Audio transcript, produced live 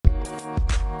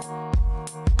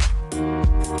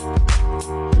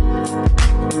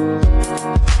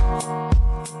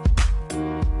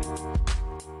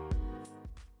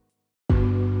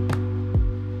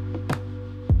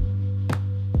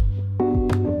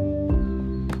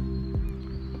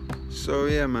So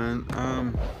yeah, man.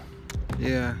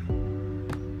 Yeah,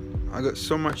 I got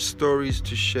so much stories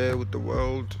to share with the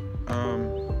world.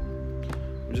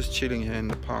 I'm just chilling here in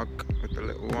the park with the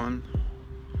little one,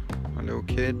 my little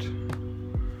kid.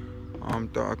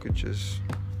 Thought I could just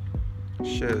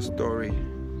share a story,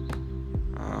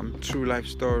 true life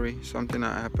story, something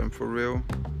that happened for real.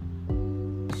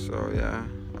 So yeah,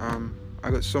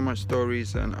 I got so much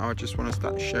stories, and I just want to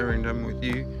start sharing them with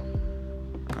you.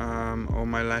 All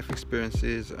my life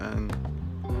experiences and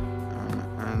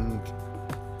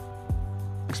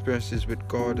experiences with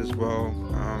God as well,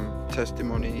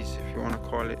 testimonies if you want to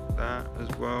call it that as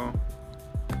well,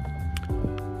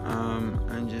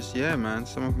 and just yeah, man,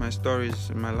 some of my stories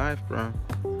in my life, bro.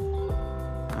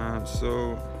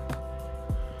 So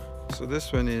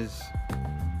this one is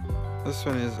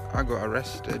I got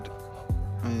arrested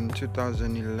in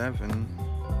 2011.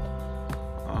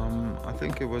 I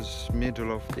think it was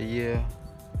middle of the year.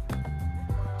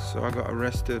 So I got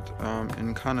arrested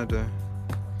in Canada.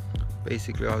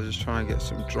 Basically, I was just trying to get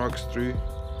some drugs through.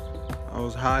 I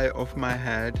was high off my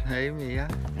head. Hey, Mia.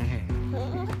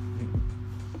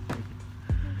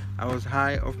 I was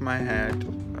high off my head.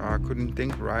 I couldn't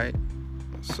think right.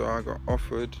 So I got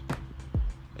offered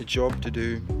a job to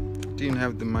do. Didn't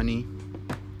have the money.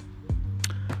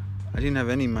 I didn't have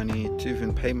any money to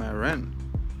even pay my rent.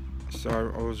 So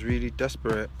I was really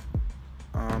desperate.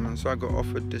 And so I got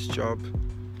offered this job.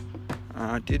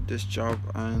 I did this job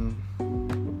and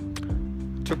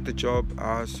took the job.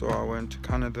 So I went to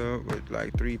Canada with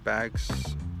like 3 bags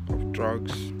of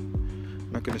drugs.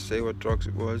 I'm not gonna say what drugs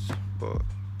it was, but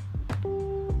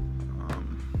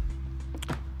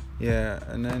yeah.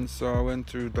 And then so I went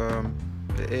through the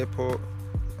airport,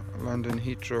 London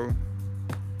Heathrow.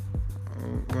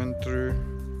 Went through,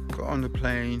 got on the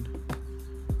plane.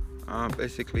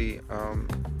 Basically,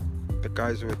 the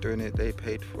guys who were doing it, they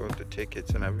paid for the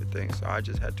tickets and everything, so I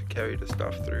just had to carry the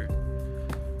stuff through.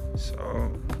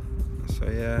 So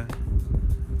yeah.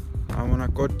 When I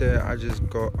got there, I just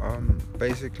got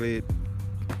basically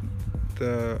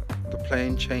the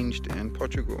plane changed in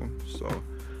Portugal. So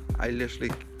I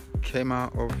literally came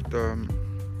out of the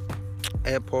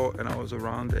airport and I was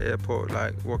around the airport,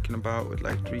 like walking about with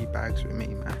like 3 bags with me,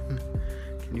 man.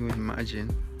 Can you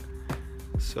imagine?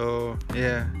 So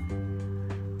yeah.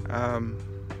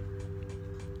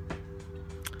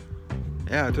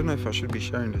 Yeah, I don't know if I should be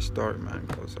sharing this story, man,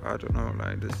 because I don't know,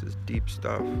 like, this is deep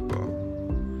stuff,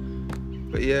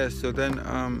 but yeah. So then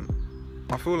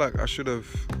I feel like I should have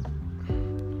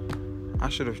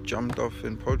jumped off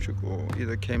in Portugal,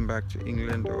 either came back to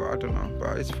England, or I don't know,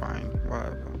 but it's fine,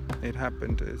 whatever. It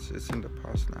happened, it's in the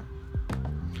past now.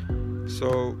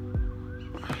 So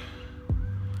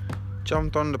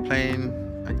jumped on the plane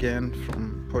again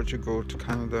from Portugal to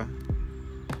Canada.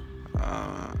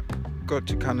 Got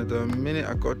to Canada. The minute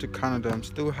I got to Canada, I'm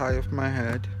still high off my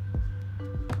head.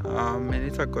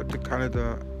 Minute I got to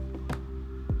Canada,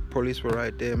 police were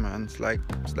right there, man. It's like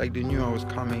they knew I was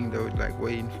coming. They were like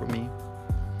waiting for me.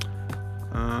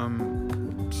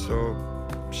 So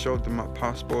showed them my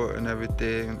passport and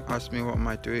everything. Asked me what am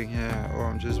I doing here. Oh,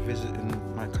 I'm just visiting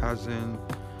my cousin.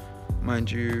 Mind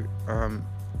you,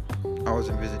 I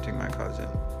wasn't visiting my cousin.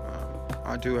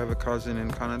 I do have a cousin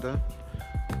in Canada,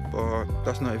 but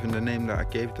that's not even the name that I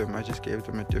gave them. I just gave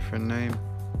them a different name.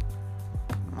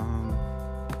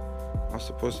 I was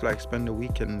supposed to like spend a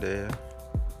weekend there.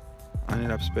 I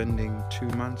ended up spending 2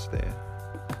 months there.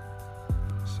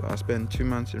 So I spent 2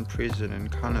 months in prison in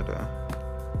Canada.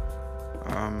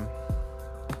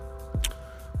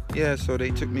 Yeah, so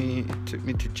they took me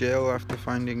to jail after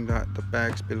finding that the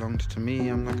bags belonged to me.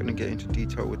 I'm not gonna get into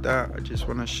detail with that. I just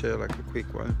want to share like a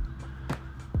quick one.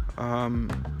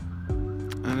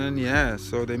 And then yeah,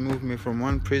 so they moved me from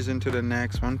one prison to the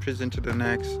next,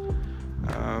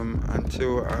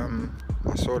 until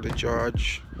I saw the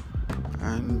judge,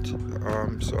 and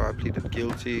so I pleaded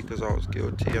guilty because I was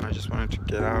guilty and I just wanted to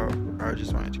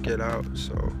get out.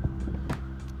 So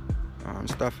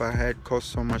stuff I had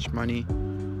cost so much money.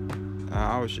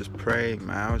 I was just praying,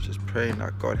 man. I was just praying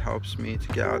that God helps me to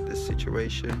get out of this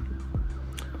situation.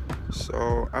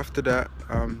 So after that,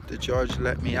 the judge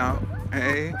let me out.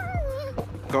 Hey,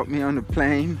 got me on the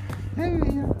plane.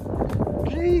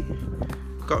 Hey,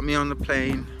 got me on the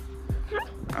plane.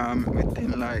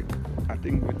 Within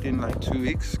like 2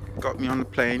 weeks, got me on the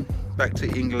plane back to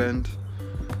England.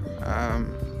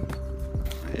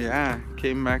 Yeah,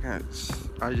 came back. I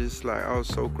was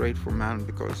so grateful, man,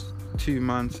 because 2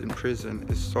 months in prison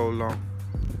is so long.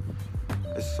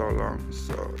 It's so long.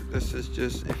 So this is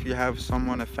just, if you have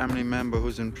someone, a family member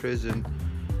who's in prison,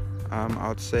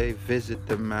 I'd say visit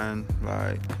them, man.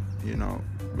 Like, you know,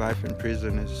 life in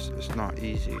prison is not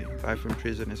easy. Life in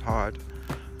prison is hard.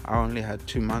 I only had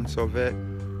 2 months of it.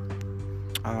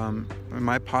 In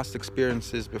my past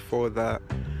experiences before that,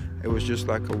 it was just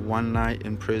like a one night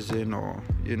in prison, or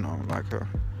like a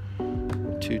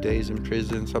 2 days in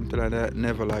prison, something like that.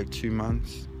 Never like 2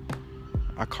 months.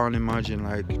 I can't imagine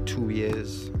like 2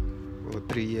 years or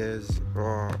 3 years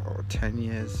or 10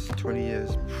 years, 20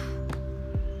 years.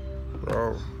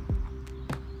 Bro,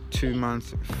 2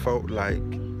 months felt like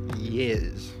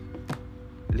years,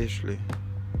 literally.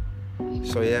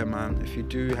 So yeah, man, if you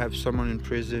do have someone in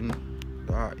prison,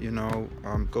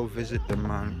 go visit them,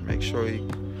 man. Make sure you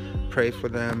pray for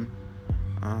them.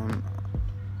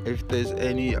 If there's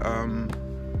any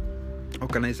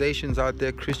organizations out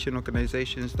there, Christian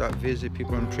organizations that visit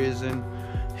people in prison,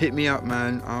 hit me up,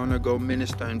 man. I want to go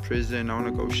minister in prison. I want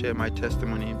to go share my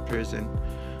testimony in prison.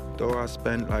 Though I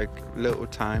spent like little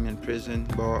time in prison,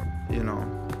 but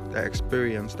the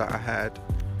experience that I had,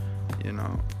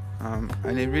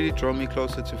 and it really drew me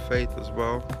closer to faith as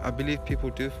well. I believe people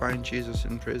do find Jesus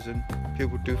in prison.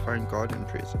 People do find God in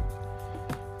prison.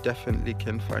 Definitely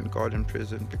can find God in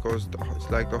prison, because it's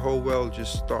like the whole world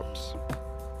just stops.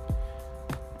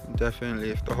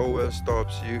 Definitely, if the whole world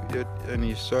stops, and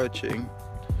you're searching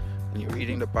and you're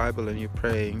reading the Bible and you're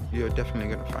praying, you're definitely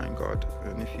going to find God.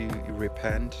 And if you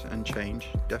repent and change,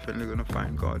 definitely going to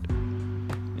find God,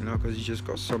 because you just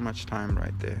got so much time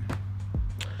right there.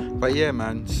 But yeah,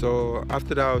 man, so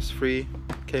after that I was free,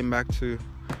 came back to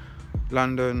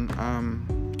London,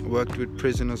 worked with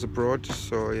Prisoners Abroad.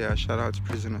 So yeah, shout out to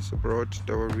Prisoners Abroad.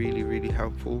 They were really, really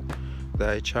helpful.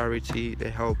 They're a charity. They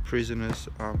help prisoners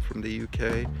from the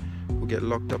UK who get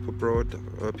locked up abroad,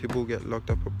 people who get locked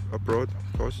up abroad,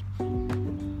 of course.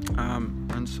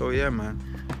 And so yeah, man,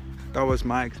 that was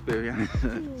my experience.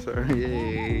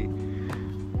 Sorry,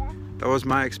 that was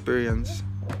my experience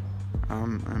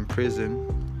in prison.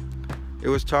 It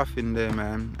was tough in there,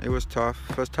 man. It was tough.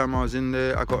 First time I was in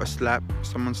there, I got a slap.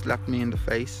 Someone slapped me in the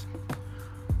face.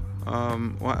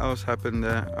 What else happened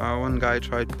there? One guy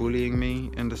tried bullying me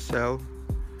in the cell.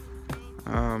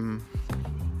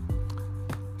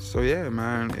 So yeah,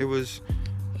 man, it was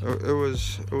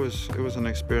an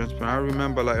experience. But I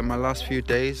remember, like, in my last few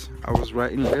days, I was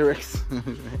writing lyrics.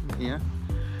 Yeah,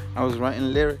 I was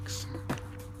writing lyrics.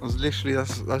 I was literally,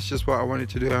 that's just what I wanted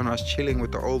to do. And I was chilling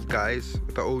with the old guys,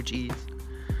 with the OGs.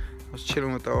 I was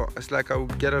chilling with it's like I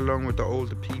would get along with the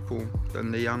older people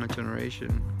than the younger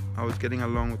generation. I was getting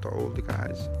along with the older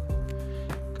guys,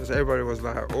 because everybody was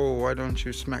like, oh, why don't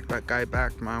you smack that guy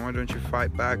back, man? Why don't you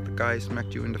fight back? The guy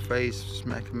smacked you in the face,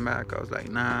 smack him back. I was like,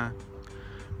 nah.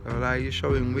 They were like, you're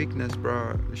showing weakness,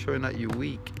 bro. You're showing that you're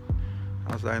weak.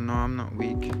 I was like, no, I'm not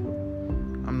weak.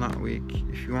 I'm not weak.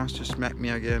 If he wants to smack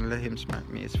me again, let him smack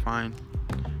me. It's fine.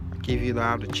 I'll give you the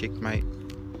other chick, mate.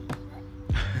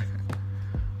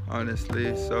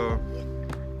 Honestly. So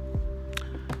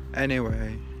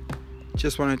anyway,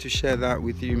 just wanted to share that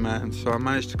with you, man. So I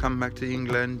managed to come back to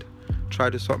England, try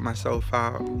to sort myself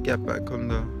out, get back on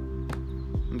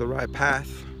the right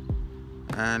path.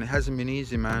 And it hasn't been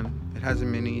easy, man. It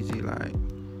hasn't been easy. Like,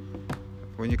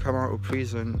 when you come out of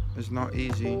prison, it's not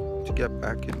easy to get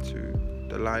back into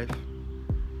the life,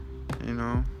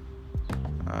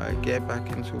 get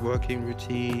back into working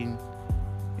routine,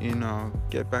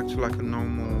 get back to like a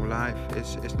normal life.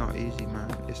 It's not easy,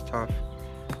 man. It's tough.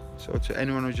 So to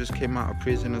anyone who just came out of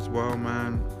prison as well,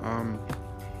 man,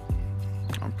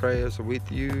 our prayers are with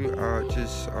you.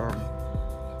 Just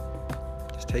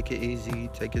take it easy,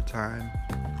 take your time,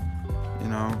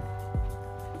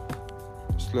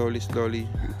 slowly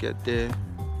you get there.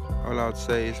 All I would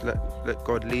say is let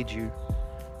God lead you,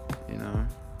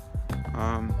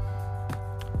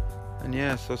 and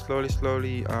yeah, so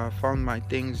slowly I found my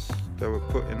things that were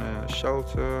put in a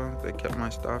shelter. They kept my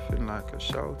stuff in like a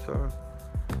shelter.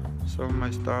 Some of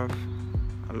my stuff,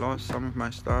 I lost some of my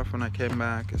stuff when I came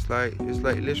back. It's like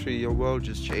literally your world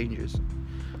just changes.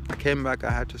 I came back,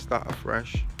 I had to start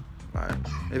afresh. Like,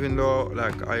 even though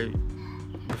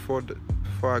before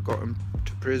I got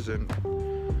into prison,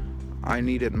 I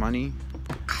needed money,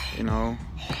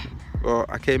 But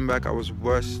I came back, I was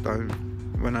worse than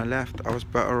when I left. I was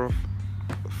better off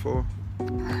before.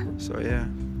 So yeah.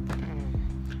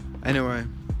 Anyway,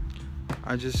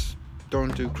 I just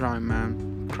don't do crime,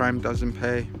 man. Crime doesn't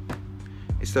pay.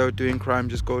 Instead of doing crime,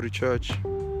 just go to church.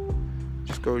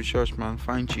 Just go to church, man.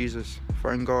 Find Jesus.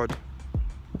 Find God.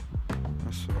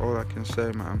 That's all I can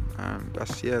say, man. And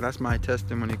that's my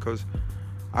testimony, because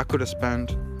I could have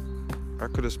spent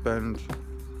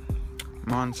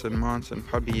months and months and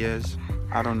probably years,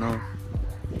 I don't know,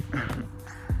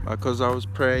 because I was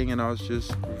praying and I was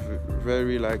just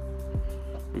very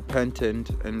repentant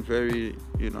and very,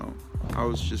 you know, I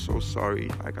was just so sorry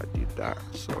like I did that.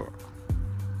 So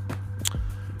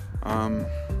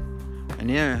and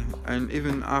yeah, and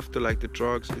even after like the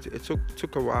drugs, it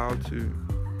took a while to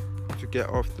get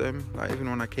off them. Like even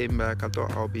when I came back, I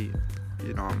thought I'll be,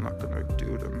 you know, I'm not gonna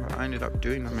do them, but I ended up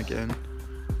doing them again,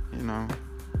 you know,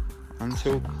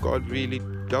 until God really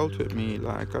dealt with me,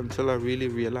 like until I really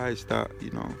realized that,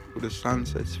 you know, who the Son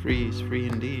sets free is free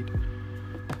indeed.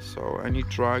 So any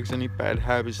drugs, any bad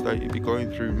habits that you be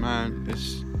going through, man,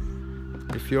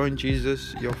 if you're in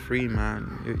Jesus, you're free,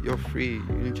 man. You're free.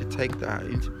 You need to take that. You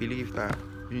need to believe that.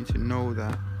 You need to know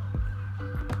that.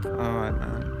 Alright,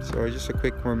 man. So just a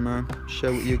quick one, man.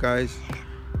 Share with you guys.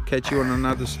 Catch you on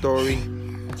another story.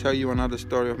 Tell you another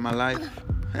story of my life.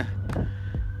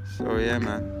 So yeah,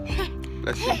 man.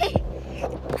 Bless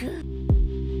you.